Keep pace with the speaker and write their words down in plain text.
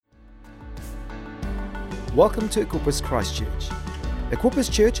Welcome to Equippers Christchurch. Equippers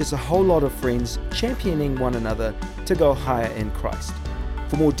Church is a whole lot of friends championing one another to go higher in Christ.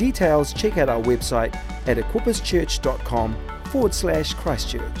 For more details, check out our website at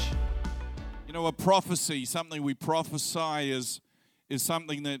equipperschurch.com/Christchurch. You know, a prophecy, something we prophesy is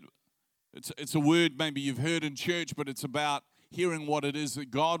something that it's a word maybe you've heard in church, but it's about hearing what it is that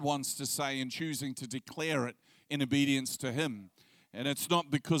God wants to say and choosing to declare it in obedience to Him. And it's not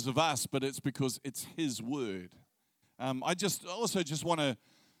because of us, but it's because it's His word. I also want to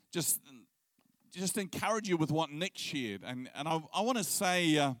just encourage you with what Nick shared. And I want to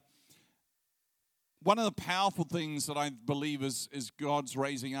say one of the powerful things that I believe is God's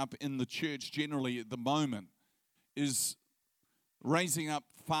raising up in the church generally at the moment is raising up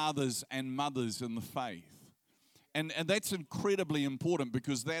fathers and mothers in the faith. And that's incredibly important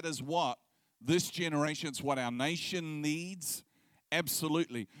because that is what this generation, it's what our nation needs.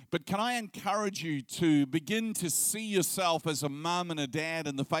 Absolutely. But can I encourage you to begin to see yourself as a mum and a dad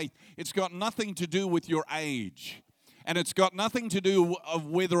in the faith? It's got nothing to do with your age. And it's got nothing to do of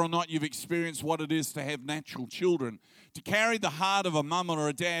whether or not you've experienced what it is to have natural children. To carry the heart of a mum or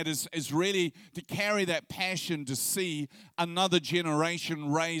a dad is really to carry that passion to see another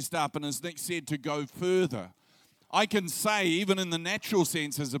generation raised up. And as Nick said, to go further. I can say, even in the natural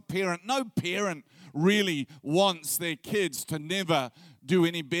sense as a parent, no parent really wants their kids to never do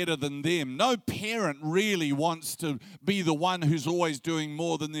any better than them. No parent really wants to be the one who's always doing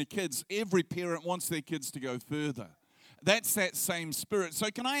more than their kids. Every parent wants their kids to go further. That's that same spirit. So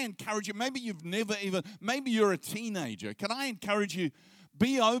can I encourage you, maybe you're a teenager. Can I encourage you,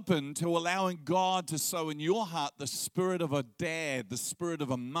 be open to allowing God to sow in your heart the spirit of a dad, the spirit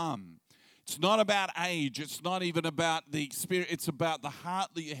of a mum. It's not about age. It's not even about the experience. It's about the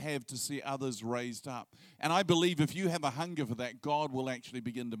heart that you have to see others raised up. And I believe if you have a hunger for that, God will actually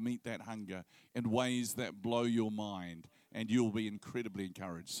begin to meet that hunger in ways that blow your mind, and you'll be incredibly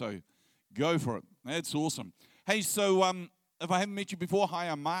encouraged. So go for it. That's awesome. Hey, so if I haven't met you before, hi,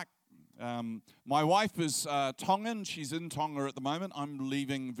 I'm Mark. My wife is Tongan. She's in Tonga at the moment. I'm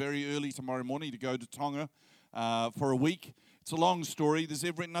leaving very early tomorrow morning to go to Tonga for a week. It's a long story.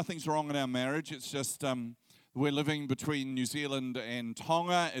 Nothing's wrong in our marriage. It's just we're living between New Zealand and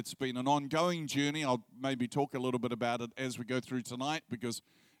Tonga. It's been an ongoing journey. I'll maybe talk a little bit about it as we go through tonight because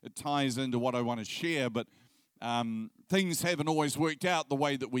it ties into what I want to share. But things haven't always worked out the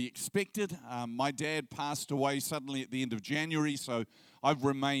way that we expected. My dad passed away suddenly at the end of January, so I've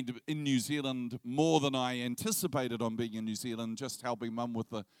remained in New Zealand more than I anticipated on being in New Zealand, just helping Mum with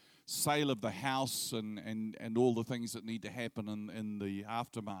the sale of the house and all the things that need to happen in the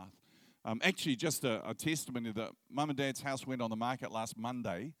aftermath. Actually, just a testimony that Mum and Dad's house went on the market last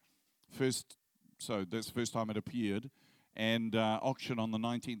Monday. So that's the first time it appeared. And auction on the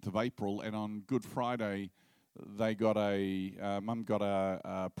 19th of April. And on Good Friday, Mum got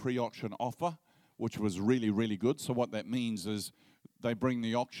a pre-auction offer, which was really, really good. So what that means is they bring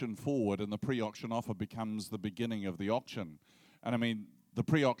the auction forward and the pre-auction offer becomes the beginning of the auction. And I mean, the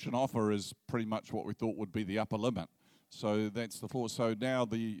pre-auction offer is pretty much what we thought would be the upper limit. So that's the floor. So now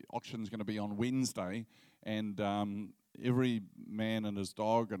the auction's going to be on Wednesday, and every man and his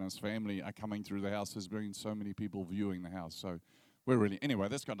dog and his family are coming through the house. There's been so many people viewing the house. So anyway,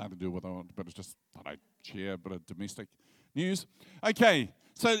 that's got nothing to do with it, but it's just thought I'd share a bit of domestic news. Okay,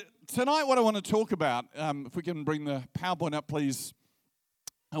 so tonight what I want to talk about, if we can bring the PowerPoint up, please.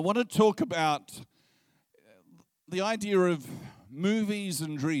 I want to talk about the idea of movies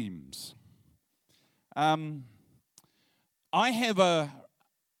and dreams. I have a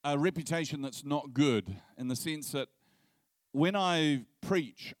reputation that's not good in the sense that when I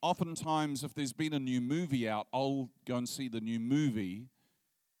preach, oftentimes if there's been a new movie out, I'll go and see the new movie.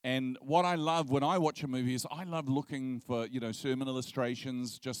 And what I love when I watch a movie is I love looking for, sermon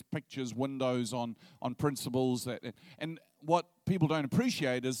illustrations, just pictures, windows on principles. And what people don't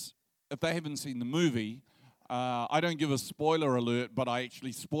appreciate is if they haven't seen the movie, I don't give a spoiler alert, but I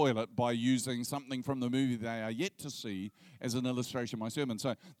actually spoil it by using something from the movie they are yet to see as an illustration of my sermon.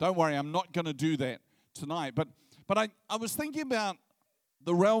 So don't worry, I'm not going to do that tonight. But I was thinking about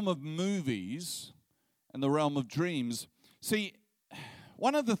the realm of movies and the realm of dreams. See,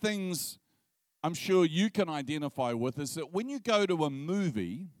 one of the things I'm sure you can identify with is that when you go to a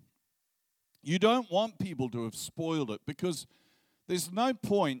movie, you don't want people to have spoiled it because there's no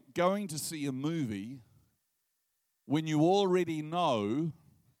point going to see a movie when you already know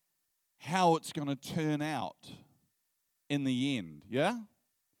how it's going to turn out in the end, yeah?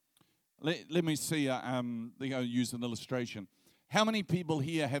 Let me see, use an illustration. How many people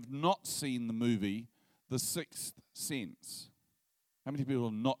here have not seen the movie The Sixth Sense? How many people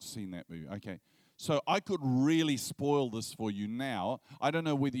have not seen that movie? Okay. So I could really spoil this for you now. I don't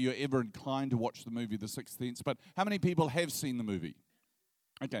know whether you're ever inclined to watch the movie The Sixth Sense, but how many people have seen the movie?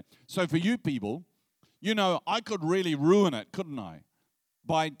 Okay, so for you people, you know, I could really ruin it, couldn't I?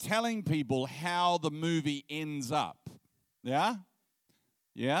 By telling people how the movie ends up. Yeah?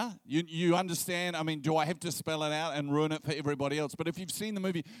 Yeah? You understand? I mean, do I have to spell it out and ruin it for everybody else? But if you've seen the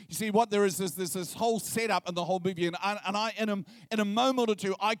movie, you see what there is there's this whole setup in the whole movie. And I in a moment or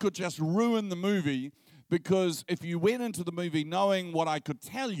two, I could just ruin the movie, because if you went into the movie knowing what I could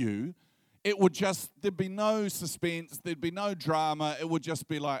tell you, there'd be no suspense, there'd be no drama. It would just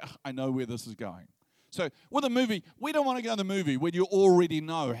be like, I know where this is going. So with a movie, we don't want to go to the movie when you already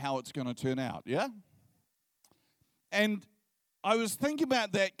know how it's going to turn out, yeah? And I was thinking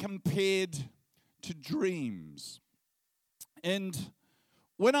about that compared to dreams. And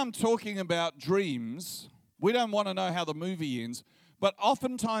when I'm talking about dreams, we don't want to know how the movie ends, but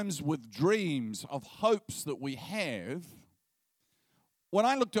oftentimes with dreams of hopes that we have, when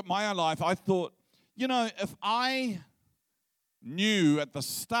I looked at my own life, I thought, you know, if I knew at the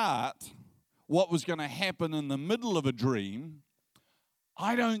start what was going to happen in the middle of a dream,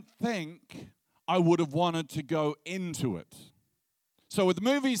 I don't think I would have wanted to go into it. So with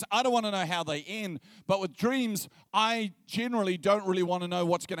movies, I don't want to know how they end, but with dreams, I generally don't really want to know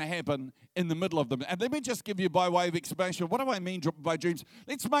what's going to happen in the middle of them. And let me just give you, by way of explanation, what do I mean by dreams?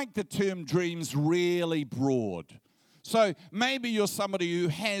 Let's make the term dreams really broad. So maybe you're somebody who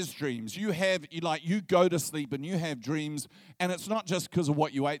has dreams. You go to sleep and you have dreams, and it's not just because of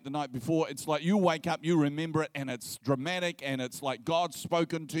what you ate the night before. It's like you wake up, you remember it, and it's dramatic, and it's like God's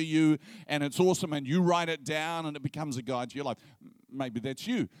spoken to you, and it's awesome, and you write it down, and it becomes a guide to your life. Maybe that's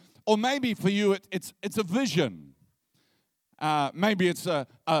you. Or maybe for you it's a vision. Maybe it's a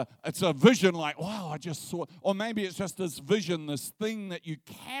vision like, wow, I just saw. Or maybe it's just this vision, this thing that you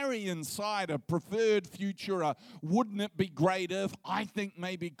carry inside, a preferred future. Wouldn't it be great if? I think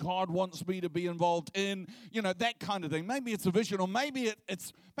maybe God wants me to be involved in, that kind of thing. Maybe it's a vision, or maybe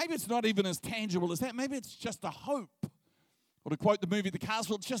it's not even as tangible as that. Maybe it's just a hope. Or to quote the movie The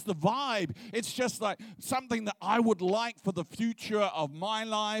Castle, it's just the vibe. It's just like something that I would like for the future of my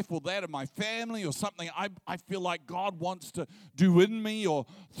life or that of my family, or something I feel like God wants to do in me or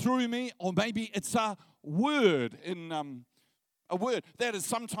through me. Or maybe it's a word a word. That is,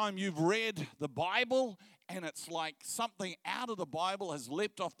 sometime you've read the Bible and it's like something out of the Bible has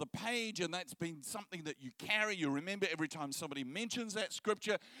leapt off the page, and that's been something that you carry. You remember every time somebody mentions that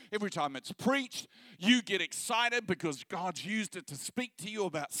scripture, every time it's preached, you get excited because God's used it to speak to you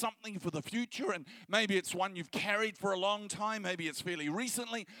about something for the future. And maybe it's one you've carried for a long time, maybe it's fairly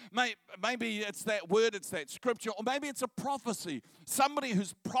recently, maybe it's that word, it's that scripture, or maybe it's a prophecy. Somebody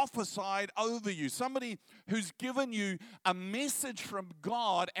who's prophesied over you, somebody who's given you a message from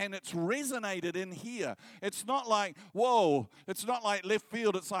God, and it's resonated in here. It's not like, whoa, it's not like left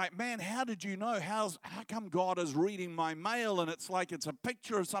field. It's like, man, how did you know? How come God is reading my mail? And it's like it's a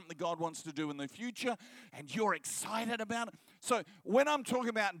picture of something God wants to do in the future, and you're excited about it. So when I'm talking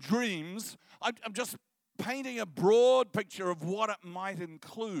about dreams, I'm just painting a broad picture of what it might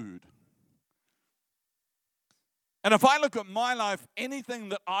include. And if I look at my life, anything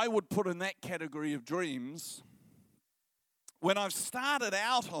that I would put in that category of dreams, when I've started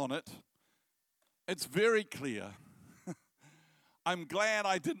out on it, it's very clear. I'm glad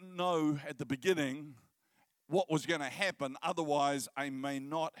I didn't know at the beginning what was going to happen. Otherwise, I may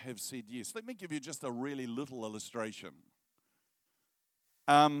not have said yes. Let me give you just a really little illustration.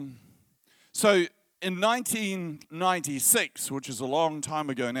 So in 1996, which is a long time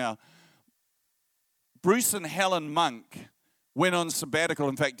ago now, Bruce and Helen Monk went on sabbatical.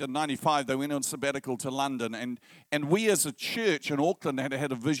 In fact, in 95, they went on sabbatical to London. And we as a church in Auckland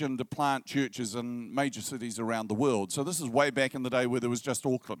had a vision to plant churches in major cities around the world. So this is way back in the day where there was just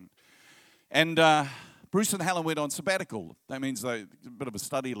Auckland. And Bruce and Helen went on sabbatical. That means a bit of a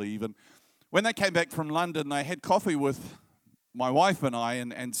study leave. And when they came back from London, they had coffee with my wife and I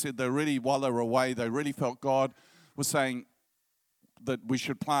and said while they were away, they really felt God was saying that we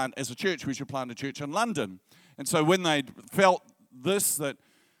should plant, as a church, we should plant a church in London. And so when they felt this, that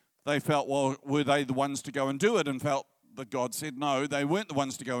they felt, well, were they the ones to go and do it? And felt that God said no, they weren't the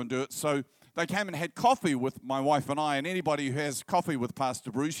ones to go and do it. So they came and had coffee with my wife and I. And anybody who has coffee with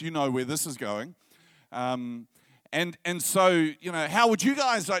Pastor Bruce, you know where this is going. And so, how would you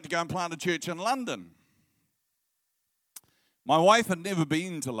guys like to go and plant a church in London? My wife had never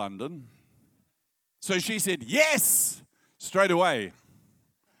been to London. So she said, yes, straight away.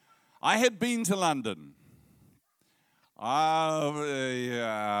 I had been to London. And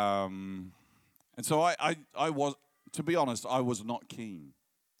so I was, to be honest, I was not keen.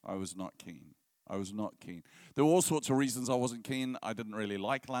 I was not keen. I was not keen. There were all sorts of reasons I wasn't keen. I didn't really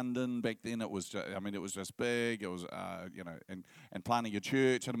like London back then. It was just big. It was, and planting a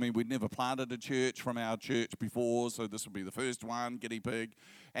church. And I mean, we'd never planted a church from our church before, so this would be the first one, guinea pig.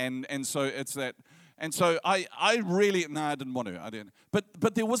 And so it's that. And so I didn't want to. I didn't.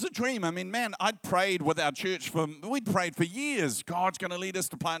 But there was a dream. I mean, man, I'd prayed with our church we'd prayed for years. God's going to lead us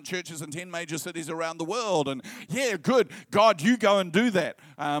to plant churches in 10 major cities around the world. And yeah, good. God, you go and do that.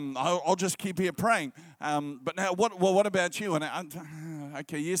 I'll just keep here praying. But now, what about you? And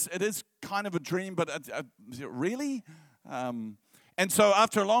okay, yes, it is kind of a dream, but really? And so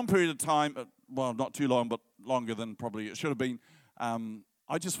after a long period of time, well, not too long, but longer than probably it should have been,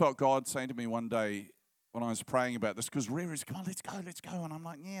 I just felt God saying to me one day when I was praying about this, because Riri's, come on, let's go. And I'm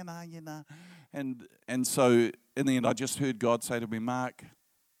like, yeah, nah. And so in the end, I just heard God say to me, Mark,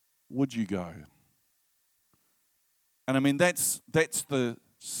 would you go? And I mean, that's the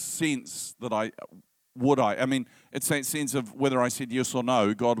sense that I mean, it's that sense of whether I said yes or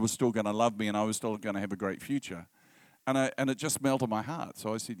no, God was still going to love me and I was still going to have a great future. And it just melted my heart.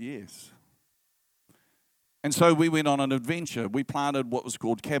 So I said yes. And so we went on an adventure. We planted what was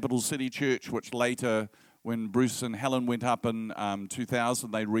called Capital City Church, which later, when Bruce and Helen went up in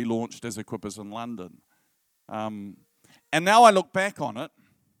 2000, they relaunched as Equippers in London. And now I look back on it,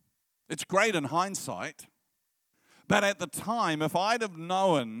 it's great in hindsight. But at the time, if I'd have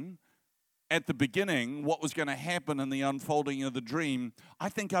known at the beginning what was going to happen in the unfolding of the dream, I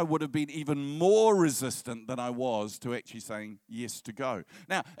think I would have been even more resistant than I was to actually saying yes to go.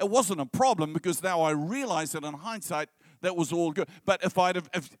 Now, it wasn't a problem because now I realize that in hindsight, that was all good. But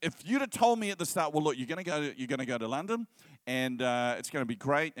if you'd have told me at the start, well, look, you're going to go to London, and it's going to be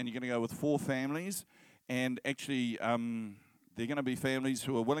great, and you're going to go with 4 families, and actually they're going to be families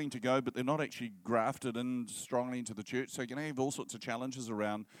who are willing to go, but they're not actually grafted in strongly into the church. So you're going to have all sorts of challenges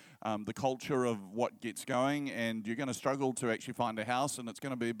around the culture of what gets going, and you're going to struggle to actually find a house, and it's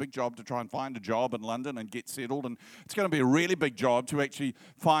going to be a big job to try and find a job in London and get settled, and it's going to be a really big job to actually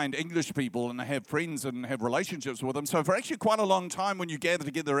find English people and have friends and have relationships with them. So for actually quite a long time when you gather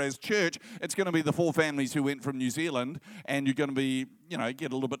together as church, it's going to be the 4 families who went from New Zealand, and you're going to be,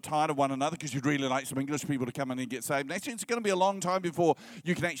 get a little bit tired of one another because you'd really like some English people to come in and get saved. And actually, it's going to be a long time before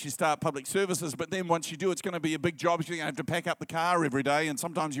you can actually start public services, but then once you do, it's going to be a big job. You're going to have to pack up the car every day, and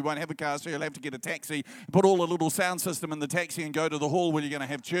sometimes you won't have a car, so you'll have to get a taxi, put all the little sound system in the taxi and go to the hall where you're going to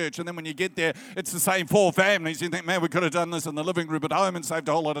have church. And then when you get there, it's the same 4 families. You think, man, we could have done this in the living room at home and saved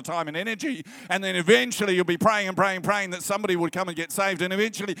a whole lot of time and energy. And then eventually you'll be praying that somebody would come and get saved. And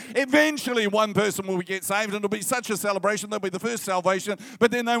eventually one person will get saved, and it'll be such a celebration. They'll be the first salvation,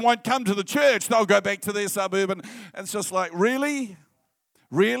 but then they won't come to the church. They'll go back to their suburb. And it's just like, really?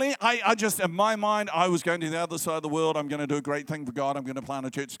 Really? I just, in my mind, I was going to the other side of the world. I'm going to do a great thing for God. I'm going to plant a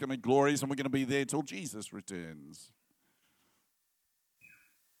church. It's going to be glorious, and we're going to be there till Jesus returns.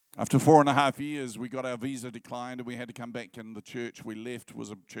 After 4.5 years, we got our visa declined, and we had to come back, and the church we left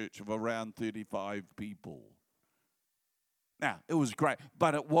was a church of around 35 people. Now, it was great,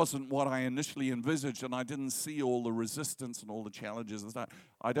 but it wasn't what I initially envisaged, and I didn't see all the resistance and all the challenges and stuff.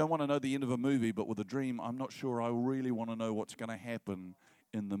 I don't want to know the end of a movie, but with a dream, I'm not sure I really want to know what's going to happen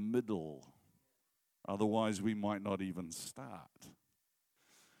in the middle. Otherwise, we might not even start.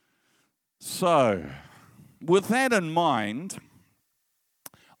 So, with that in mind,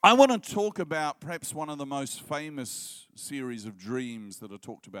 I want to talk about perhaps one of the most famous series of dreams that are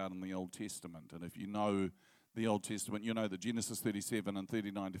talked about in the Old Testament. And if you know the Old Testament, you know that Genesis 37 and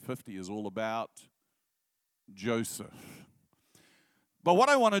 39 to 50 is all about Joseph. But what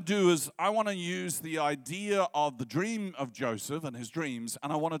I want to do is I want to use the idea of the dream of Joseph and his dreams,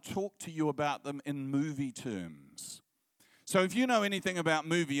 and I want to talk to you about them in movie terms. So if you know anything about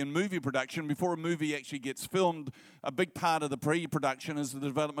movie and movie production, before a movie actually gets filmed, a big part of the pre-production is the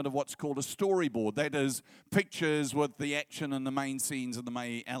development of what's called a storyboard. That is pictures with the action and the main scenes and the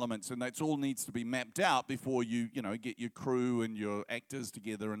main elements, and that all needs to be mapped out before you get your crew and your actors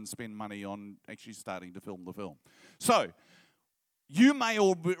together and spend money on actually starting to film the film. So you may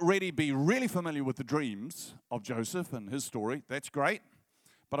already be really familiar with the dreams of Joseph and his story. That's great.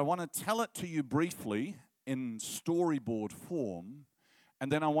 But I want to tell it to you briefly in storyboard form, and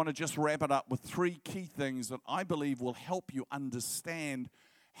then I want to just wrap it up with 3 key things that I believe will help you understand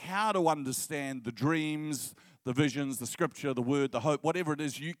how to understand the dreams, the visions, the scripture, the word, the hope, whatever it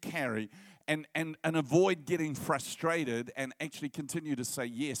is you carry, and avoid getting frustrated and actually continue to say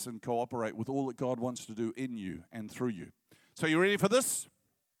yes and cooperate with all that God wants to do in you and through you. So you ready for this?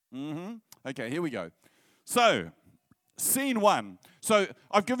 Okay, here we go. So, scene 1. So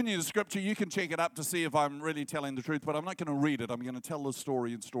I've given you the scripture. You can check it up to see if I'm really telling the truth, but I'm not going to read it. I'm going to tell the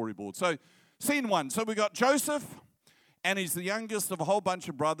story in storyboard. So Scene one. So we got Joseph, and he's the youngest of a whole bunch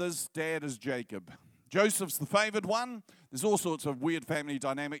of brothers. Dad is Jacob. Joseph's the favored one. There's all sorts of weird family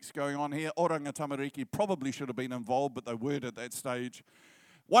dynamics going on here. Oranga Tamariki probably should have been involved, but they weren't at that stage.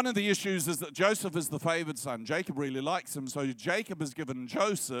 One of the issues is that Joseph is the favored son. Jacob really likes him, so Jacob has given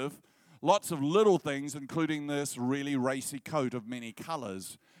Joseph lots of little things, including this really racy coat of many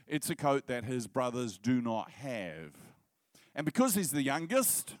colors. It's a coat that his brothers do not have. And because he's the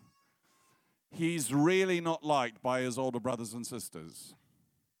youngest, he's really not liked by his older brothers and sisters.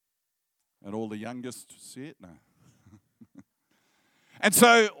 And all the youngest see it now. And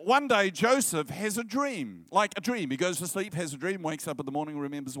so one day Joseph has a dream, like a dream. He goes to sleep, has a dream, wakes up in the morning,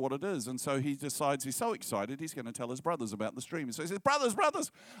 remembers what it is. And so he decides he's so excited, he's going to tell his brothers about this dream. So he says,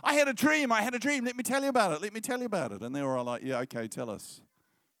 brothers, I had a dream. Let me tell you about it. And they were all like, yeah, okay, tell us.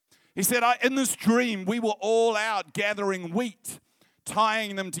 He said, in this dream, we were all out gathering wheat,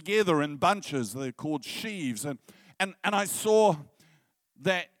 tying them together in bunches. They're called sheaves. And I saw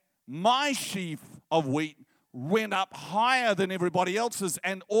that my sheaf of wheat went up higher than everybody else's,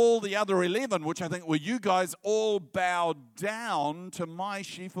 and all the other 11, which I think were you guys, all bowed down to my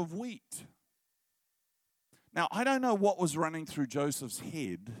sheaf of wheat. Now, I don't know what was running through Joseph's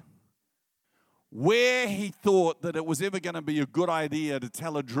head, where he thought that it was ever going to be a good idea to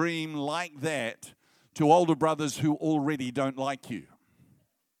tell a dream like that to older brothers who already don't like you.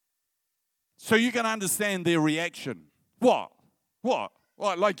 So you can understand their reaction. What?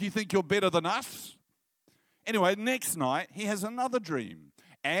 Like you think you're better than us? Anyway, next night, he has another dream.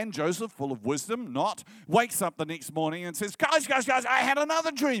 And Joseph, full of wisdom, wakes up the next morning and says, guys, I had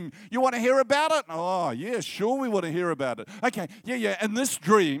another dream. You want to hear about it? Oh, yeah, sure we want to hear about it. Okay, yeah. In this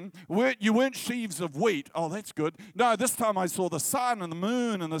dream, you weren't sheaves of wheat. Oh, that's good. No, this time I saw the sun and the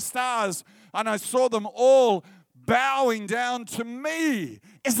moon and the stars, and I saw them all bowing down to me.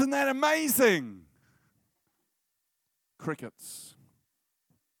 Isn't that amazing? Crickets.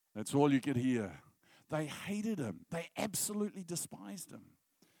 That's all you could hear. They hated him. They absolutely despised him.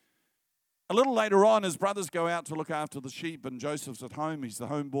 A little later on, his brothers go out to look after the sheep, and Joseph's at home. He's the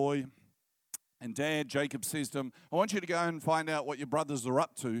homeboy. And Dad, Jacob, says to him, I want you to go and find out what your brothers are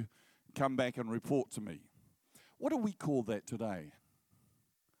up to. Come back and report to me. What do we call that today?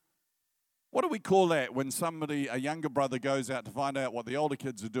 What do we call that when a younger brother goes out to find out what the older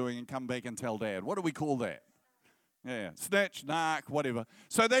kids are doing and come back and tell Dad? What do we call that? Yeah, snitch, narc, whatever.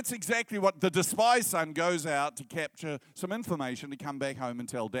 So that's exactly what the despised son goes out to capture some information to come back home and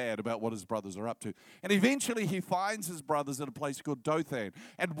tell Dad about what his brothers are up to. And eventually he finds his brothers at a place called Dothan.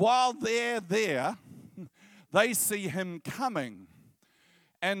 And while they're there, they see him coming.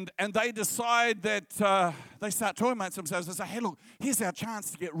 And they decide that they start talking amongst themselves and say, hey, look, here's our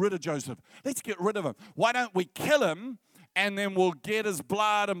chance to get rid of Joseph. Let's get rid of him. Why don't we kill him? And then we'll get his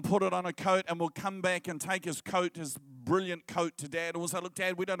blood and put it on a coat, and we'll come back and take his coat, his brilliant coat, to Dad. And we'll say, look,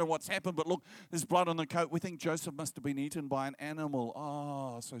 Dad, we don't know what's happened, but look, there's blood on the coat. We think Joseph must have been eaten by an animal.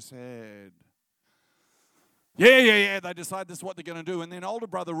 Oh, so sad. Yeah. They decide this is what they're going to do. And then older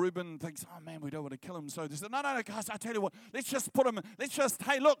brother Reuben thinks, oh, man, we don't want to kill him. So they said, no, guys, I tell you what,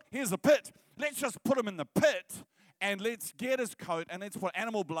 hey, look, here's a pit. Let's just put him in the pit. And let's get his coat, and let's put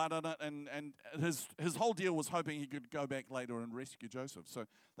animal blood on it. And his whole deal was hoping he could go back later and rescue Joseph. So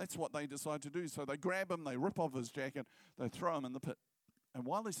that's what they decide to do. So they grab him, they rip off his jacket, they throw him in the pit. And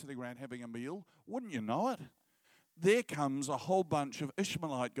while they're sitting around having a meal, wouldn't you know it, there comes a whole bunch of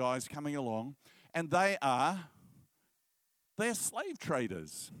Ishmaelite guys coming along, and they're slave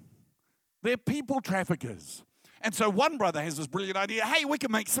traders. They're people traffickers. And so one brother has this brilliant idea, hey, we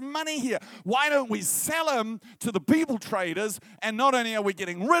can make some money here. Why don't we sell him to the people traders, and not only are we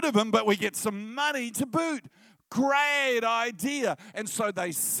getting rid of him, but we get some money to boot. Great idea. And so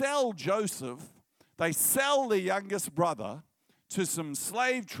they sell Joseph, they sell the youngest brother to some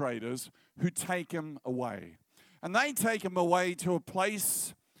slave traders who take him away. And they take him away to a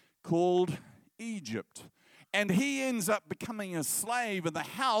place called Egypt. And he ends up becoming a slave in the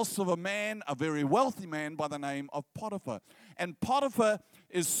house of a very wealthy man by the name of Potiphar. And Potiphar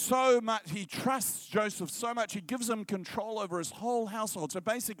he trusts Joseph so much, he gives him control over his whole household. So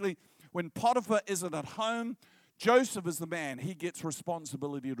basically, when Potiphar isn't at home, Joseph is the man. He gets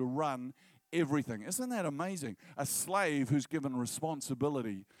responsibility to run everything. Isn't that amazing? A slave who's given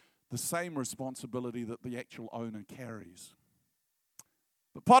responsibility, the same responsibility that the actual owner carries.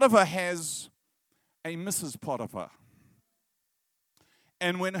 But Potiphar has a Mrs. Potiphar.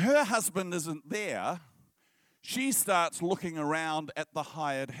 And when her husband isn't there, she starts looking around at the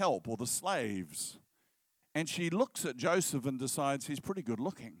hired help or the slaves. And she looks at Joseph and decides he's pretty good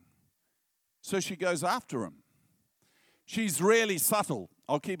looking. So she goes after him. she's really subtle.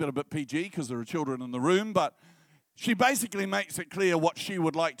 I'll keep it a bit PG because there are children in the room, but she basically makes it clear what she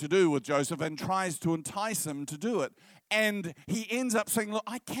would like to do with Joseph and tries to entice him to do it. And he ends up saying, look,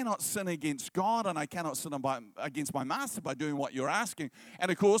 I cannot sin against God and I cannot sin against my master by doing what you're asking. And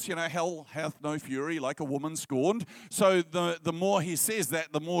of course, hell hath no fury like a woman scorned. So the more he says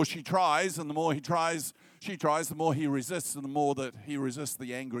that, the more she tries. And the more she tries, the more he resists. And the more that he resists,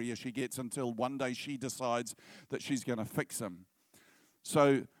 the angrier she gets, until one day she decides that she's going to fix him.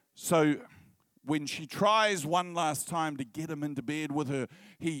 So when she tries one last time to get him into bed with her,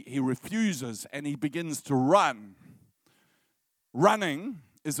 he refuses and he begins to run. Running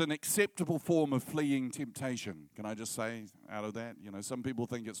is an acceptable form of fleeing temptation. Can I just say out of that? Some people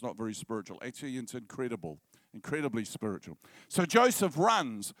think it's not very spiritual. Actually, it's incredibly spiritual. So Joseph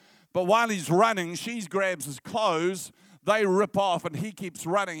runs, but while he's running, she grabs his clothes. They rip off, and he keeps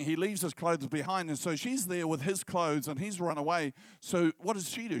running. He leaves his clothes behind, and so she's there with his clothes, and he's run away. So what does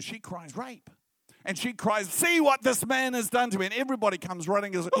she do? She cries, rape. And she cries, see what this man has done to me. And everybody comes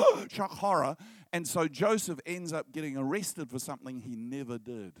running as shock, horror. And so Joseph ends up getting arrested for something he never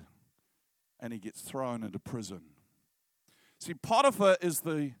did. And he gets thrown into prison. See, Potiphar is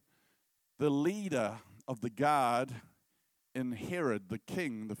the leader of the guard in Herod, the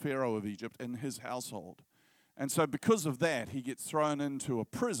king, the Pharaoh of Egypt, in his household. And so because of that, he gets thrown into a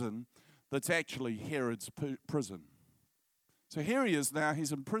prison that's actually Herod's prison. So here he is now,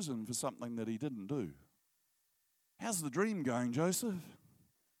 he's in prison for something that he didn't do. How's the dream going, Joseph?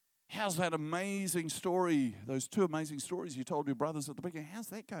 How's that amazing story, those two amazing stories you told your brothers at the beginning, how's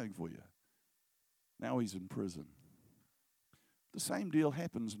that going for you? Now he's in prison. The same deal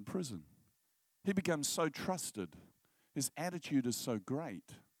happens in prison. He becomes so trusted, his attitude is so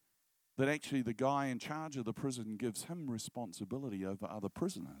great, that actually the guy in charge of the prison gives him responsibility over other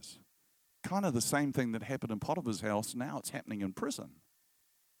prisoners. Kind of the same thing that happened in Potiphar's house, now it's happening in prison.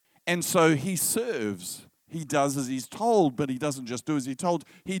 And so he serves. He does as he's told, but he doesn't just do as he's told.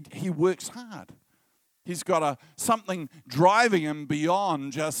 He works hard. He's got something driving him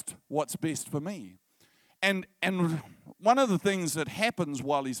beyond just what's best for me. And one of the things that happens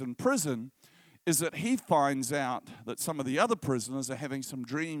while he's in prison is that he finds out that some of the other prisoners are having some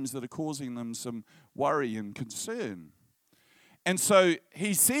dreams that are causing them some worry and concern. And so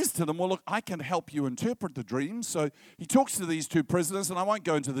he says to them, well, look, I can help you interpret the dreams. So he talks to these two prisoners, and I won't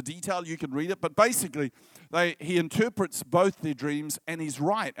go into the detail, you can read it, but basically he interprets both their dreams, and he's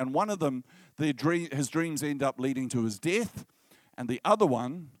right. And one of them, his dreams end up leading to his death, and the other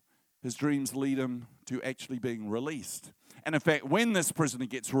one, his dreams lead him to actually being released. And in fact, when this prisoner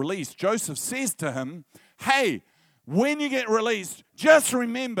gets released, Joseph says to him, hey, when you get released, just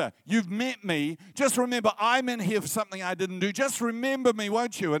remember, you've met me. Just remember, I'm in here for something I didn't do. Just remember me,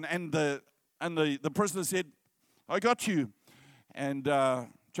 won't you? And the prisoner said, I got you. And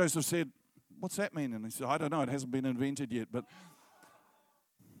Joseph said, what's that mean? And he said, I don't know. It hasn't been invented yet. But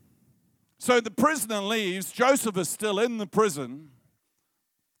so the prisoner leaves. Joseph is still in the prison.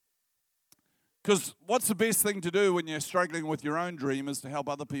 Because what's the best thing to do when you're struggling with your own dream is to help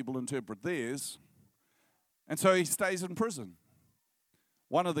other people interpret theirs. And so he stays in prison.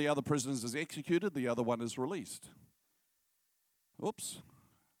 One of the other prisoners is executed, the other one is released. Oops.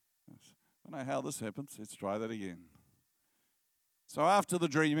 I don't know how this happens. Let's try that again. So after the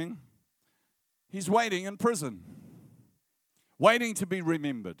dreaming, he's waiting in prison, waiting to be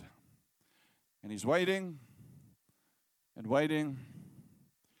remembered. And he's waiting and waiting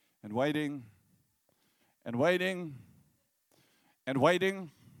and waiting and waiting and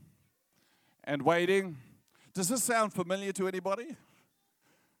waiting and waiting. Does this sound familiar to anybody?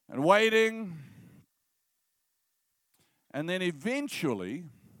 And waiting. And then eventually,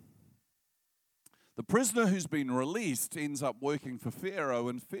 the prisoner who's been released ends up working for Pharaoh,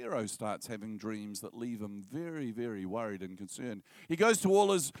 and Pharaoh starts having dreams that leave him very, very worried and concerned. He goes to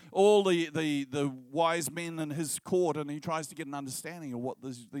all the wise men in his court, and he tries to get an understanding of what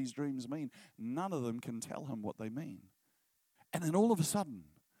these dreams mean. None of them can tell him what they mean. And then all of a sudden,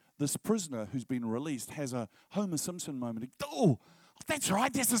 this prisoner who's been released has a Homer Simpson moment. Oh, that's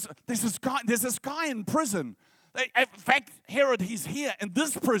right. There's this guy in prison. In fact, Herod, he's here in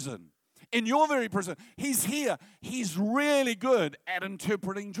this prison, in your very prison. He's here. He's really good at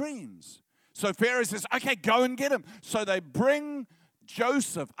interpreting dreams. So Pharaoh says, okay, go and get him. So they bring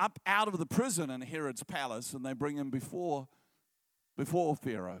Joseph up out of the prison in Herod's palace, and they bring him before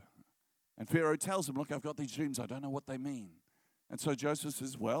Pharaoh. And Pharaoh tells him, look, I've got these dreams. I don't know what they mean. And so Joseph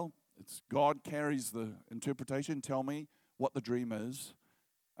says, well, it's God carries the interpretation. Tell me what the dream is,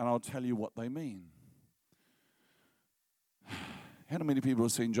 and I'll tell you what they mean. How many people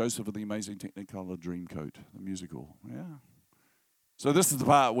have seen Joseph and the Amazing Technicolor Dreamcoat, the musical? Yeah. So this is the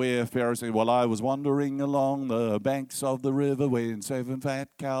part where Pharaoh said, well, I was wandering along the banks of the river when 7 fat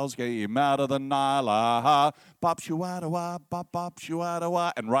cows came out of the Nile. Ah, bop shoo-wah-da-wah, bop bop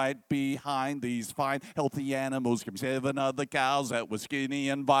shoo-wah-da-wah. And right behind these fine, healthy animals came 7 other cows that were skinny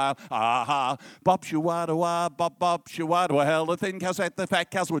and vile. Ah, bop shoo-wah-da-wah, bop bop shoo-wah-da-wah. Hell, the thin cows at the fat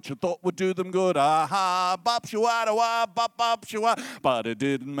cows, which I thought would do them good. Ah, bop shoo-wah-da-wah, bop bop shoo-wah. But it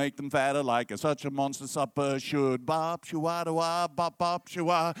didn't make them fatter like such a monster supper should. Bop shoo-wah-da-wah, bop bop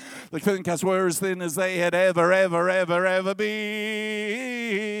shoo-wah. The thin cows were as thin as they had ever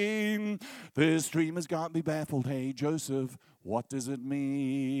been. This dream has got me baffled. Hey, Joseph, what does it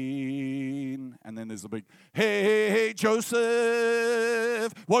mean? And then there's a big, hey,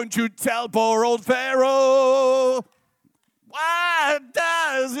 Joseph, won't you tell poor old Pharaoh? What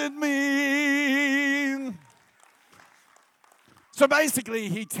does it mean? So basically,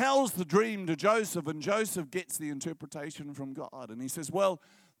 he tells the dream to Joseph, and Joseph gets the interpretation from God. And he says, well,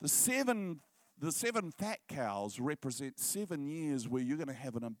 the seven fat cows represent 7 years where you're going to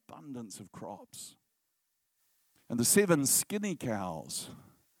have an abundance of crops. And the 7 skinny cows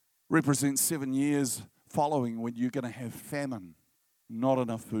represent 7 years following when you're going to have famine, not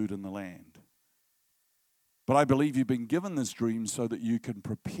enough food in the land. But I believe you've been given this dream so that you can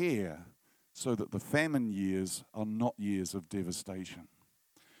prepare so that the famine years are not years of devastation.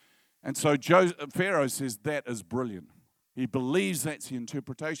 And so Pharaoh says that is brilliant. He believes that's the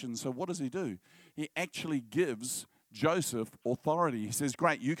interpretation. So what does he do? He actually gives Joseph authority. He says,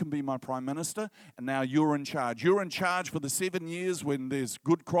 great, you can be my prime minister, and now you're in charge. You're in charge for the 7 years when there's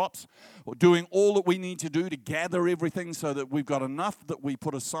good crops, or doing all that we need to do to gather everything so that we've got enough that we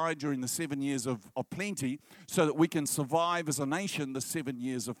put aside during the 7 years of plenty so that we can survive as a nation the 7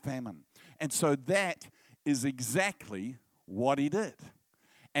 years of famine. And so that is exactly what he did.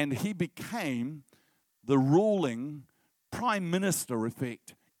 And he became the ruling prime minister,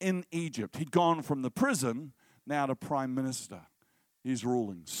 effect, in Egypt. He'd gone from the prison now to prime minister. He's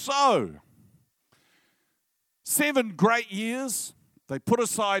ruling. So, 7 great years. They put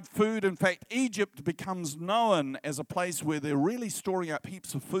aside food. In fact, Egypt becomes known as a place where they're really storing up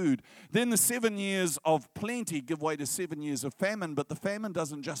heaps of food. Then the 7 years of plenty give way to 7 years of famine, but the famine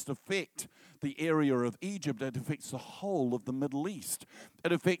doesn't just affect the area of Egypt, it affects the whole of the Middle East.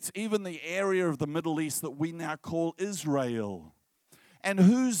 It affects even the area of the Middle East that we now call Israel. And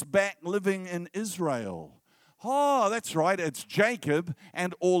who's back living in Israel? Oh, that's right, it's Jacob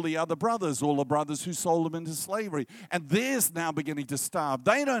and all the other brothers, all the brothers who sold him into slavery. And they're now beginning to starve.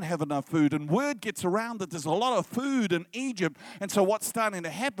 They don't have enough food, and word gets around that there's a lot of food in Egypt. And so what's starting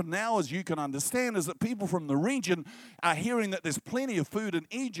to happen now, as you can understand, is that people from the region are hearing that there's plenty of food in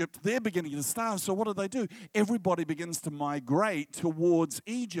Egypt. They're beginning to starve. So what do? Everybody begins to migrate towards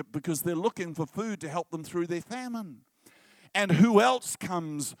Egypt because they're looking for food to help them through their famine. And who else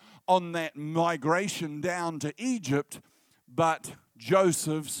comes on that migration down to Egypt but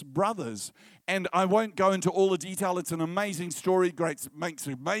Joseph's brothers? And I won't go into all the detail. It's an amazing story. Makes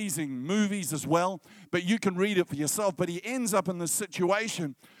amazing movies as well. But you can read it for yourself. But he ends up in this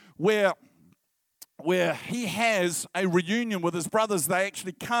situation where he has a reunion with his brothers. They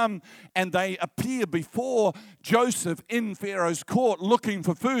actually come and they appear before Joseph in Pharaoh's court looking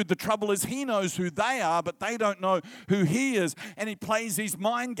for food. The trouble is he knows who they are, but they don't know who he is. And he plays these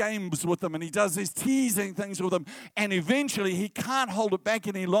mind games with them, and he does these teasing things with them. And eventually he can't hold it back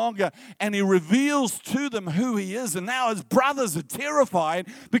any longer, and he reveals to them who he is. And now his brothers are terrified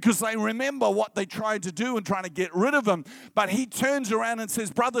because they remember what they tried to do and trying to get rid of him. But he turns around and says,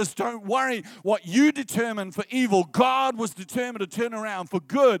 brothers, don't worry. What you determined for evil, God was determined to turn around for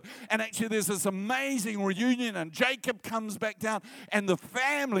good. And actually there's this amazing reunion, and Jacob comes back down and the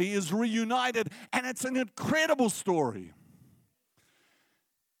family is reunited, and it's an incredible story.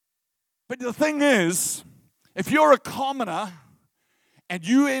 But the thing is, if you're a commoner and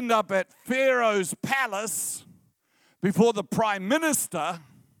you end up at Pharaoh's palace before the prime minister,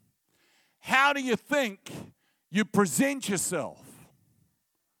 how do you think you present yourself?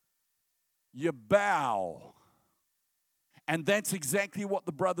 You bow. And that's exactly what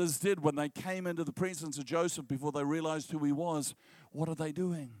the brothers did when they came into the presence of Joseph before they realized who he was. What are they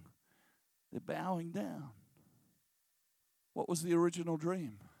doing? They're bowing down. What was the original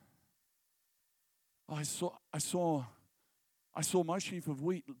dream? I saw my sheaf of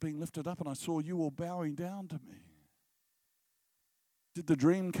wheat being lifted up, and I saw you all bowing down to me. Did the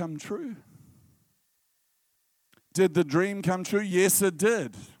dream come true? Did the dream come true? Yes, it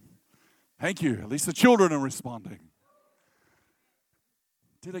did. Thank you. At least the children are responding.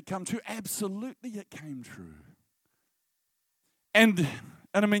 Did it come true? Absolutely it came true. And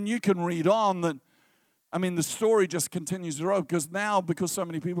I mean, you can read on that. I mean, the story just continues to grow because now, because so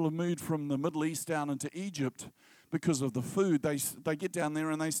many people have moved from the Middle East down into Egypt because of the food, they get down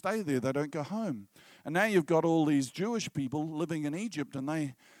there and they stay there. They don't go home. And now you've got all these Jewish people living in Egypt, and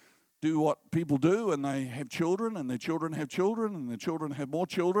they do what people do, and they have children, and their children have children, and their children have more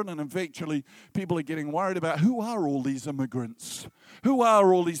children, and eventually people are getting worried about who are all these immigrants? Who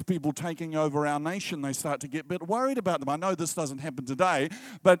are all these people taking over our nation? They start to get a bit worried about them. I know this doesn't happen today,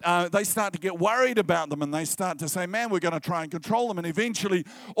 but they start to get worried about them, and they start to say, man, we're going to try and control them, and eventually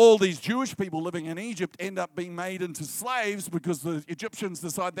all these Jewish people living in Egypt end up being made into slaves because the Egyptians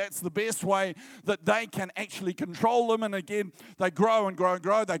decide that's the best way that they can actually control them, and again, they grow and grow and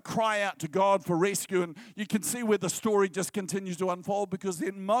grow. They cry out to God for rescue, and you can see where the story just continues to unfold because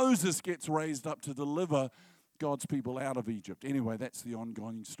then Moses gets raised up to deliver God's people out of Egypt. Anyway, that's the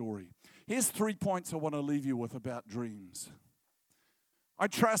ongoing story. Here's 3 points I want to leave you with about dreams. I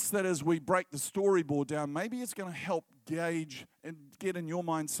trust that as we break the storyboard down, maybe it's going to help gauge and get in your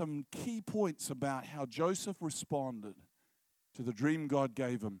mind some key points about how Joseph responded to the dream God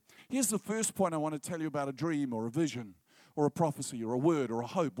gave him. Here's the first point I want to tell you about a dream or a vision or a prophecy or a word or a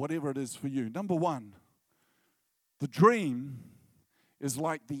hope, whatever it is for you. Number one, the dream is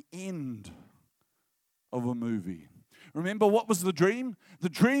like the end of a movie. Remember, what was the dream? The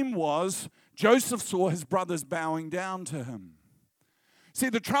dream was Joseph saw his brothers bowing down to him. See,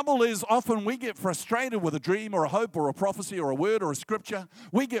 the trouble is often we get frustrated with a dream or a hope or a prophecy or a word or a scripture.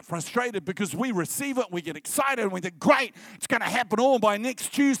 We get frustrated because we receive it, we get excited, and we think, great, it's going to happen all by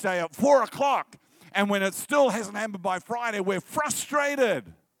next Tuesday at 4 o'clock. And when it still hasn't happened by Friday, we're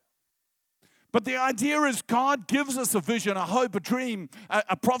frustrated. But the idea is God gives us a vision, a hope, a dream,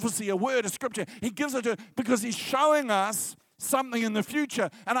 a prophecy, a word, a scripture. He gives it to because He's showing us something in the future.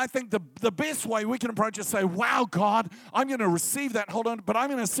 And I think the best way we can approach it is say, wow, God, I'm going to receive that. Hold on, but I'm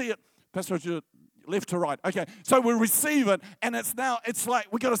going to see it. Pastor Richard, left to right. Okay, so we receive it, and it's like,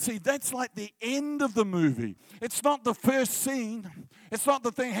 we got to see, that's like the end of the movie. It's not the first scene. It's not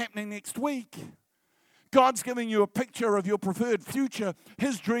the thing happening next week. God's giving you a picture of your preferred future,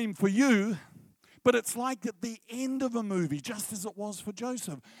 His dream for you, but it's like at the end of a movie, just as it was for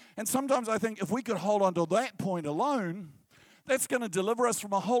Joseph. And sometimes I think if we could hold on to that point alone, that's going to deliver us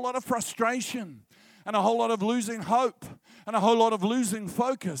from a whole lot of frustration and a whole lot of losing hope and a whole lot of losing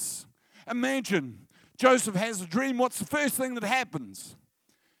focus. Imagine Joseph has a dream. What's the first thing that happens?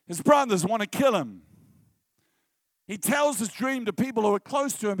 His brothers want to kill him. He tells his dream to people who are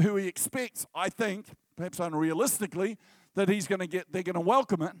close to him, who he expects, I think, perhaps unrealistically, that they're going to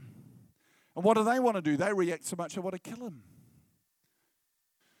welcome it. And what do they want to do? They react so much they want to kill him.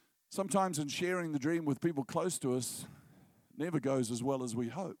 Sometimes in sharing the dream with people close to us, it never goes as well as we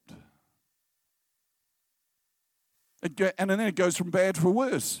hoped. And then it goes from bad to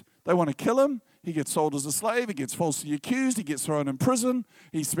worse. They want to kill him. He gets sold as a slave. He gets falsely accused. He gets thrown in prison.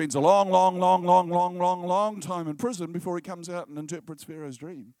 He spends a long time in prison before he comes out and interprets Pharaoh's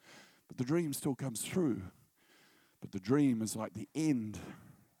dream. But the dream still comes through. But the dream is like the end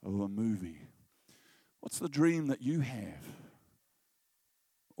of a movie. What's the dream that you have?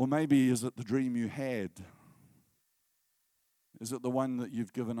 Or maybe is it the dream you had? Is it the one that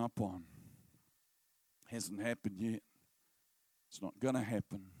you've given up on? Hasn't happened yet. It's not going to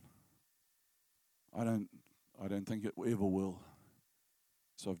happen. I don't think it ever will.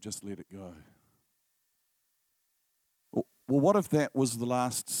 So I've just let it go. Well, what if that was the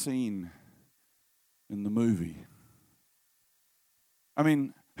last scene in the movie? I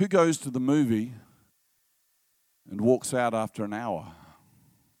mean, who goes to the movie and walks out after an hour?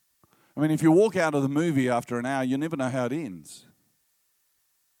 I mean, if you walk out of the movie after an hour, you never know how it ends.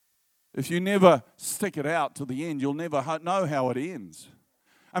 If you never stick it out to the end, you'll never know how it ends.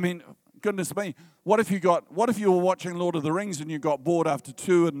 I mean, goodness me, what if you were watching Lord of the Rings and you got bored after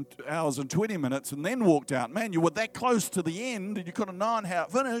 2 hours and 20 minutes and then walked out? Man, you were that close to the end and you could have known how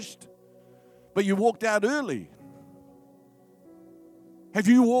it finished, but you walked out early. Have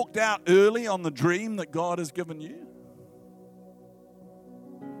you walked out early on the dream that God has given you?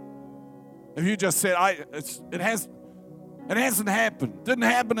 Have you just said, it hasn't happened. Didn't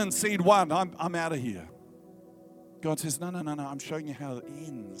happen in seed 1. I'm out of here. God says, no. I'm showing you how it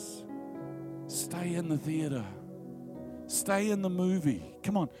ends. Stay in the theater. Stay in the movie.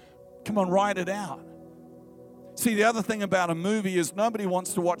 Come on, write it out. See, the other thing about a movie is nobody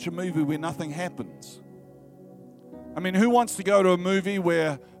wants to watch a movie where nothing happens. I mean, who wants to go to a movie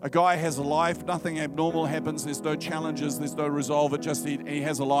where a guy has a life, nothing abnormal happens, there's no challenges, there's no resolve, it just he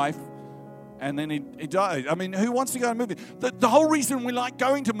has a life, and then he dies. I mean, who wants to go to a movie? The whole reason we like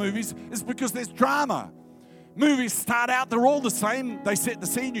going to movies is because there's drama. Movies start out, they're all the same. They set the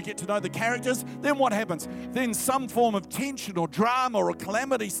scene, you get to know the characters. Then what happens? Then some form of tension or drama or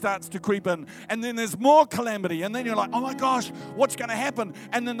calamity starts to creep in. And then there's more calamity. And then you're like, oh my gosh, what's going to happen?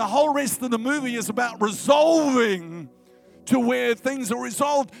 And then the whole rest of the movie is about resolving to where things are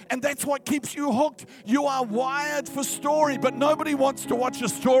resolved. And that's what keeps you hooked. You are wired for story, but nobody wants to watch a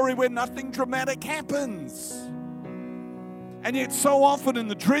story where nothing dramatic happens. And yet so often in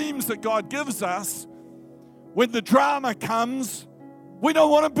the dreams that God gives us, when the drama comes, we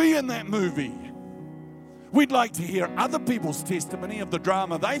don't want to be in that movie. We'd like to hear other people's testimony of the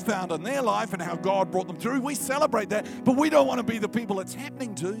drama they found in their life and how God brought them through. We celebrate that, but we don't want to be the people it's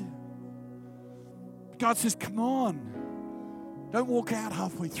happening to. God says, come on, don't walk out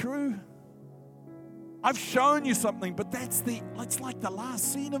halfway through. I've shown you something, but it's like the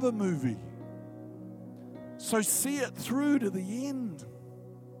last scene of a movie. So see it through to the end.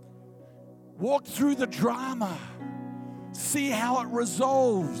 Walk through the drama. See how it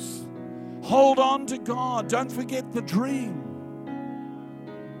resolves. Hold on to God. Don't forget the dream.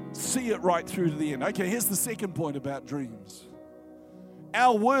 See it right through to the end. Okay, here's the second point about dreams.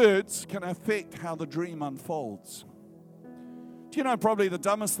 Our words can affect how the dream unfolds. Do you know probably the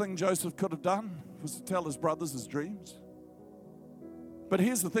dumbest thing Joseph could have done was to tell his brothers his dreams? But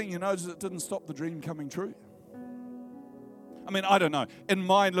here's the thing, you notice it didn't stop the dream coming true. I mean, I don't know. In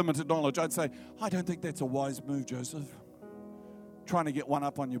my limited knowledge, I'd say, I don't think that's a wise move, Joseph. Trying to get one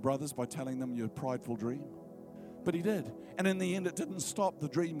up on your brothers by telling them your prideful dream. But he did. And in the end, it didn't stop the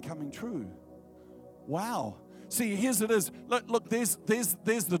dream coming true. Wow. See, here's it is. Look, there's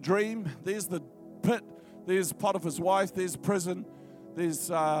the dream. There's the pit. There's Potiphar's wife. There's prison. There's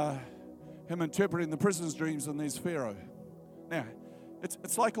him interpreting the prisoner's dreams. And there's Pharaoh. Now,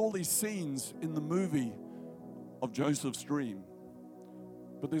 it's like all these scenes in the movie of Joseph's dream.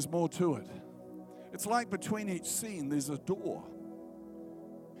 But there's more to it. It's like between each scene, there's a door.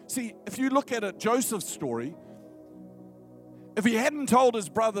 See, if you look at it, Joseph's story, if he hadn't told his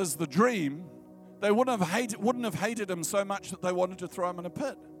brothers the dream, they wouldn't have hated him so much that they wanted to throw him in a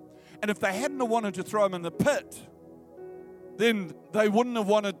pit. And if they hadn't wanted to throw him in the pit, then they wouldn't have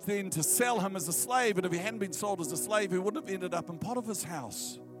wanted then to sell him as a slave. And if he hadn't been sold as a slave, he wouldn't have ended up in Potiphar's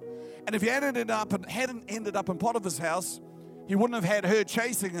house. And if he hadn't ended up in Potiphar's house, he wouldn't have had her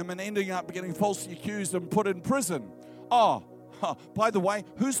chasing him and ending up getting falsely accused and put in prison. Oh, by the way,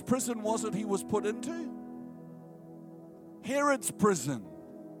 whose prison was it he was put into? Herod's prison.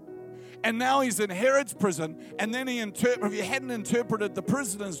 And now he's in Herod's prison, and then if he hadn't interpreted the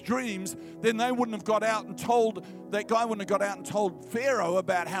prisoner's dreams, then that guy wouldn't have got out and told Pharaoh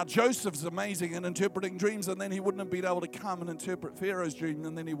about how Joseph's amazing in interpreting dreams, and then he wouldn't have been able to come and interpret Pharaoh's dream,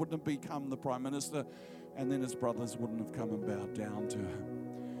 and then he wouldn't have become the prime minister, and then his brothers wouldn't have come and bowed down to him.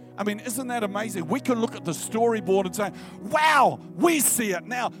 I mean, isn't that amazing? We can look at the storyboard and say, wow, we see it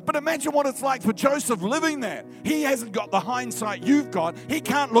now. But imagine what it's like for Joseph living that. He hasn't got the hindsight you've got. He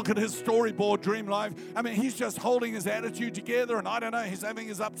can't look at his storyboard dream life. I mean, he's just holding his attitude together, and I don't know, he's having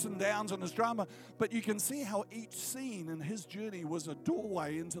his ups and downs and his drama. But you can see how each scene in his journey was a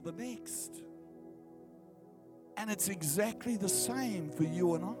doorway into the next. And it's exactly the same for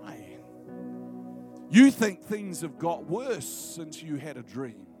you and I. You think things have got worse since you had a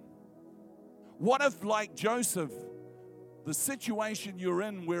dream. What if, like Joseph, the situation you're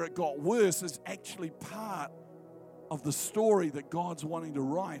in where it got worse is actually part of the story that God's wanting to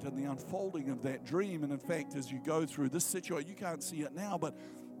write and the unfolding of that dream? And in fact, as you go through this situation, you can't see it now, but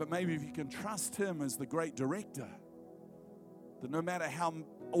maybe if you can trust Him as the great director, that no matter how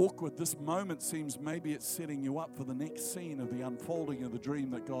awkward this moment seems, maybe it's setting you up for the next scene of the unfolding of the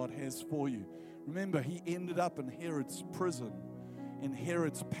dream that God has for you. Remember, he ended up in Herod's prison, in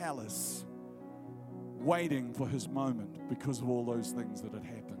Herod's palace, waiting for his moment because of all those things that had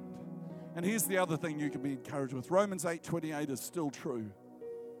happened. And here's the other thing you can be encouraged with. Romans 8:28 is still true.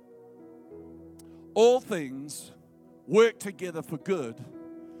 All things work together for good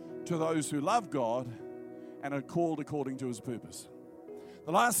to those who love God and are called according to His purpose.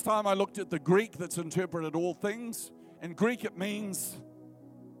 The last time I looked at the Greek that's interpreted all things, in Greek it means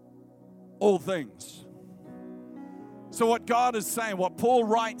all things. So what God is saying, what Paul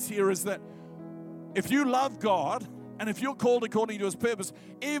writes here is that if you love God and if you're called according to His purpose,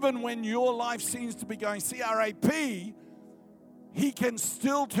 even when your life seems to be going CRAP, He can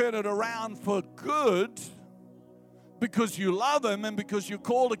still turn it around for good because you love Him and because you're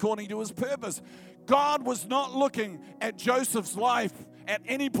called according to His purpose. God was not looking at Joseph's life at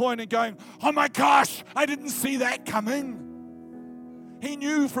any point and going, oh my gosh, I didn't see that coming. He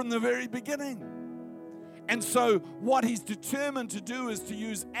knew from the very beginning. And so what he's determined to do is to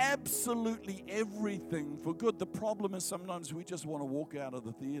use absolutely everything for good. The problem is sometimes we just want to walk out of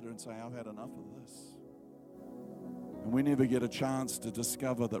the theater and say, I've had enough of this. And we never get a chance to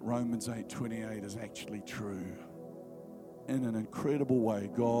discover that Romans 8:28 is actually true. In an incredible way,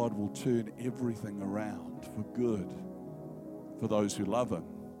 God will turn everything around for good for those who love him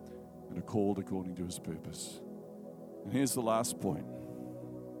and are called according to his purpose. And here's the last point.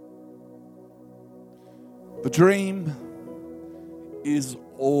 The dream is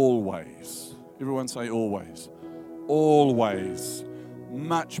always, everyone say always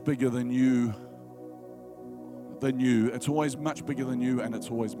much bigger than you. It's always much bigger than you, and it's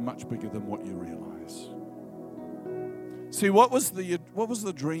always much bigger than what you realize. See, what was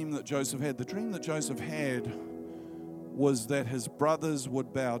the dream that Joseph had? The dream that Joseph had was that his brothers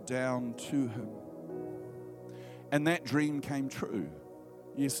would bow down to him. And that dream came true.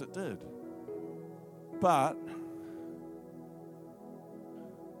 Yes, it did. But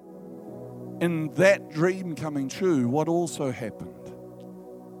in that dream coming true, what also happened?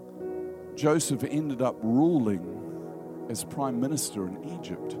 Joseph ended up ruling as prime minister in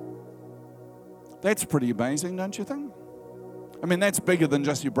Egypt. That's pretty amazing, don't you think? I mean, that's bigger than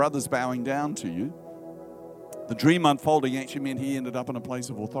just your brothers bowing down to you. The dream unfolding actually meant he ended up in a place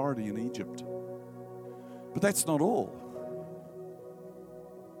of authority in Egypt. But that's not all.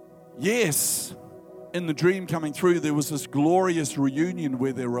 Yes, in the dream coming through, there was this glorious reunion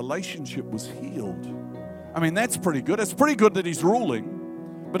where their relationship was healed. I mean, that's pretty good. It's pretty good that he's ruling.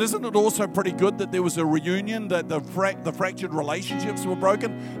 But isn't it also pretty good that there was a reunion, that the fractured relationships were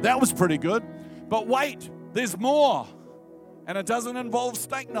broken? That was pretty good. But wait, there's more. And it doesn't involve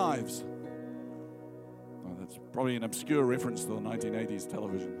steak knives. Oh, that's probably an obscure reference to the 1980s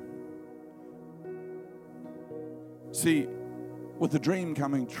television. See, with the dream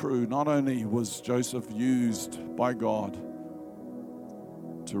coming true, not only was Joseph used by God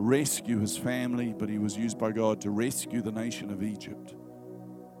to rescue his family, but he was used by God to rescue the nation of Egypt.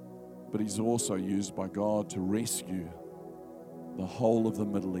 But he's also used by God to rescue the whole of the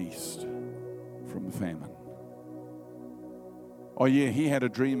Middle East from famine. Oh yeah, he had a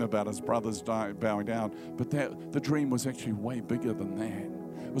dream about his brothers bowing down, but the dream was actually way bigger than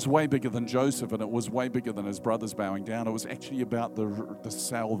that. It was way bigger than Joseph, and it was way bigger than his brothers bowing down. It was actually about the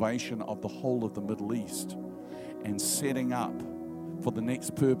salvation of the whole of the Middle East and setting up for the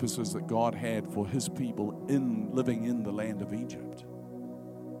next purposes that God had for his people living in the land of Egypt.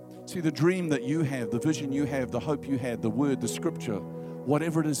 See, the dream that you have, the vision you have, the hope you had, the word, the scripture,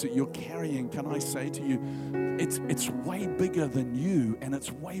 whatever it is that you're carrying, can I say to you, it's way bigger than you, and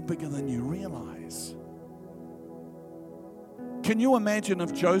it's way bigger than you realize. Can you imagine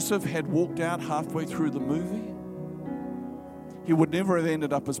if Joseph had walked out halfway through the movie? He would never have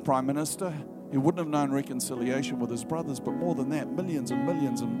ended up as prime minister. He wouldn't have known reconciliation with his brothers, but more than that, millions and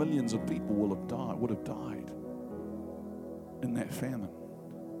millions and millions of people would have died in that famine.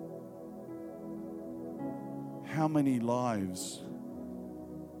 How many lives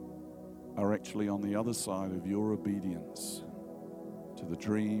are actually on the other side of your obedience to the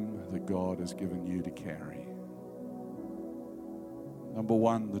dream that God has given you to carry? Number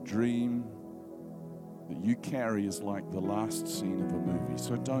one, the dream that you carry is like the last scene of a movie.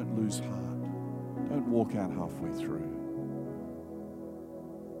 So don't lose heart. Don't walk out halfway through.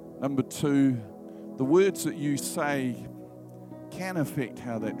 Number two, the words that you say can affect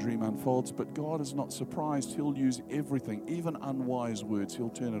how that dream unfolds, but God is not surprised. He'll use everything, even unwise words. He'll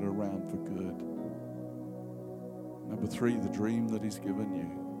turn it around for good. Number three, the dream that he's given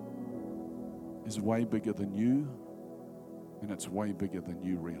you is way bigger than you, and it's way bigger than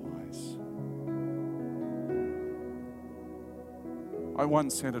you realize. I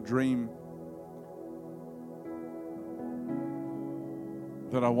once had a dream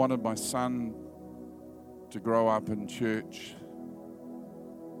that I wanted my son to grow up in church.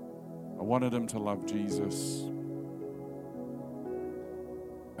 I wanted him to love Jesus,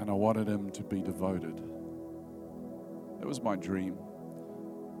 and I wanted him to be devoted. That was my dream.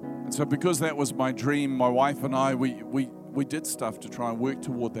 And so because that was my dream, my wife and I, we did stuff to try and work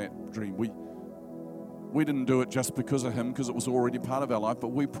toward that dream. We didn't do it just because of him, because it was already part of our life, but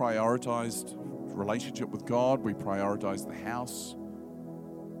we prioritized relationship with God. We prioritized the house.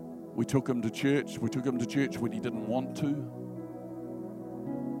 We took him to church. We took him to church when he didn't want to.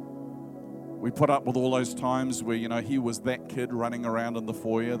 We put up with all those times where, he was that kid running around in the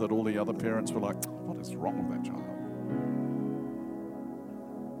foyer that all the other parents were like, what is wrong with that child?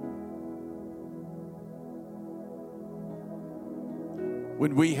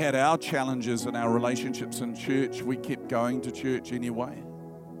 When we had our challenges in our relationships in church, we kept going to church anyway.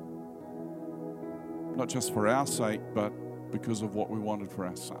 not just for our sake, but because of what we wanted for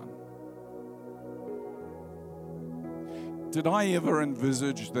our son. Did I ever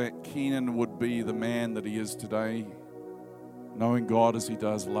envisage that Keenan would be the man that he is today, knowing God as he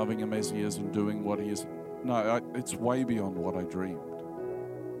does, loving him as he is, and doing what he is? No, it's way beyond what I dreamed.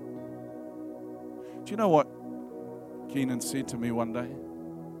 Do you know what Keenan said to me one day?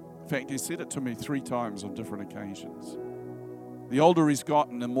 In fact, he said it to me 3 times on different occasions. The older he's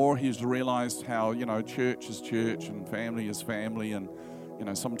gotten, the more he's realized how, church is church and family is family, and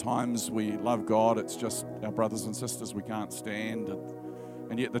sometimes we love God, it's just our brothers and sisters we can't stand.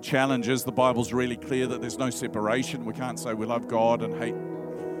 And yet the challenge is the Bible's really clear that there's no separation. We can't say we love God and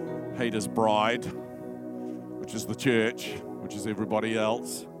hate his bride, which is the church, which is everybody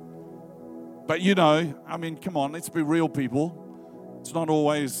else. But come on, let's be real, people. It's not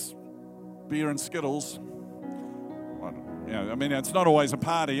always beer and Skittles. It's not always a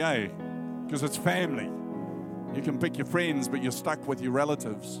party, because it's family. You can pick your friends, but you're stuck with your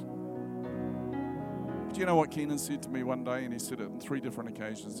relatives. Do you know what Keenan said to me one day? And he said it on 3 different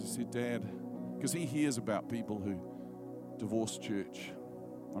occasions. He said, Dad, because he hears about people who divorce church.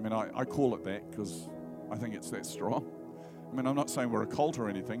 I call it that because I think it's that strong. I'm not saying we're a cult or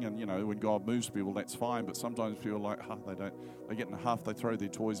anything, and when God moves people, that's fine. But sometimes people are like, they get in a huff, they throw their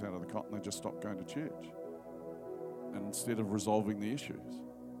toys out of the cot, and they just stop going to church. And instead of resolving the issues.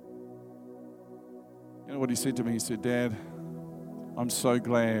 You know what he said to me? He said, Dad, I'm so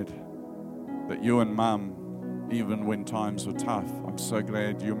glad that you and Mum, even when times were tough, I'm so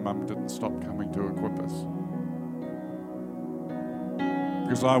glad you and Mum didn't stop coming to Equippers.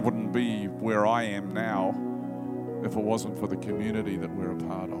 Because I wouldn't be where I am now if it wasn't for the community that we're a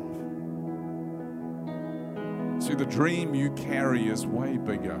part of. See, the dream you carry is way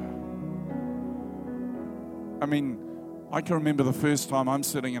bigger. I can remember the first time I'm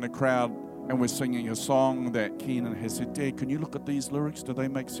sitting in a crowd and we're singing a song that Keenan has said, Dad, can you look at these lyrics? Do they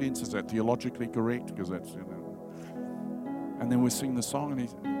make sense? Is that theologically correct? Because that's, And then we sing the song and he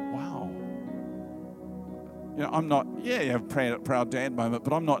said, wow. I'm not, you have a proud dad moment,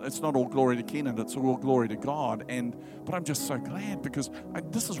 but it's not all glory to Keenan, it's all glory to God. But I'm just so glad because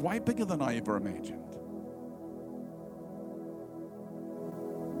this is way bigger than I ever imagined.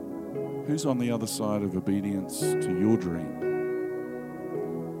 Who's on the other side of obedience to your dream?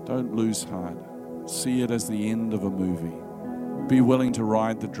 Don't lose heart. See it as the end of a movie. Be willing to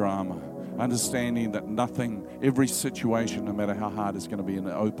ride the drama, understanding that every situation, no matter how hard, is going to be an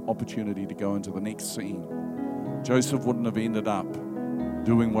opportunity to go into the next scene. Joseph wouldn't have ended up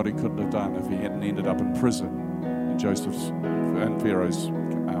doing what he couldn't have done if he hadn't ended up in prison in Pharaoh's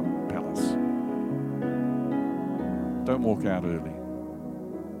palace. Don't walk out early.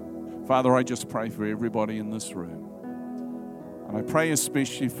 Father, I just pray for everybody in this room. And I pray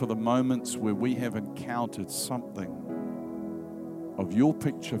especially for the moments where we have encountered something of your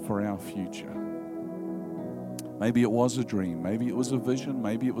picture for our future. Maybe it was a dream. Maybe it was a vision.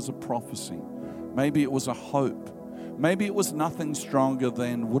 Maybe it was a prophecy. Maybe it was a hope. Maybe it was nothing stronger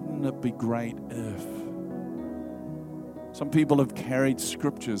than, wouldn't it be great if? Some people have carried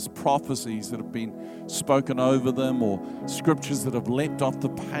scriptures, prophecies that have been spoken over them, or scriptures that have leapt off the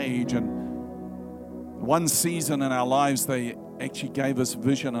page. And one season in our lives, they actually gave us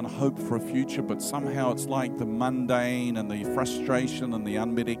vision and hope for a future, but somehow it's like the mundane and the frustration and the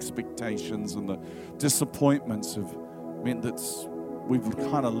unmet expectations and the disappointments have meant that we've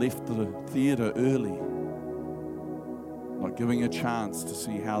kind of left the theater early, not giving a chance to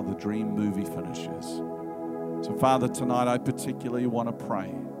see how the dream movie finishes. So, Father, tonight I particularly want to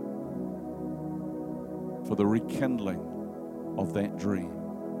pray for the rekindling of that dream.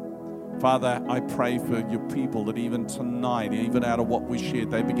 Father, I pray for your people that even tonight, even out of what we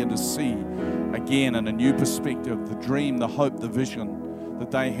shared, they begin to see again in a new perspective the dream, the hope, the vision that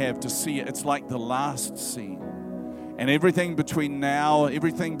they have, to see it. It's like the last scene. And everything between now,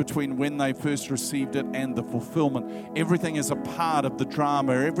 everything between when they first received it and the fulfillment, everything is a part of the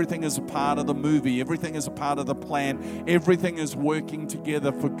drama. Everything is a part of the movie. Everything is a part of the plan. Everything is working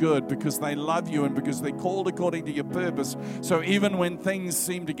together for good because they love you and because they're called according to your purpose. So even when things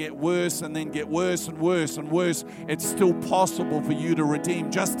seem to get worse and then get worse and worse and worse, it's still possible for you to redeem.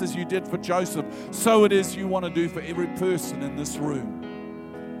 Just as you did for Joseph, so it is you want to do for every person in this room.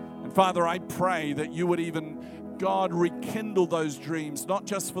 And Father, I pray that you would even, God, rekindle those dreams, not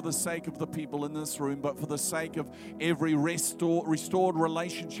just for the sake of the people in this room, but for the sake of every restored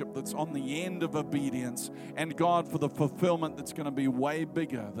relationship that's on the end of obedience. And God, for the fulfillment that's going to be way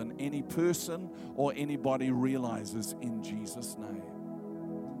bigger than any person or anybody realizes, in Jesus' name.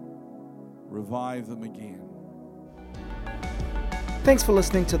 Revive them again. Thanks for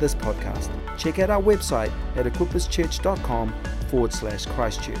listening to this podcast. Check out our website at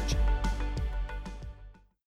equipperschurch.com/Christchurch.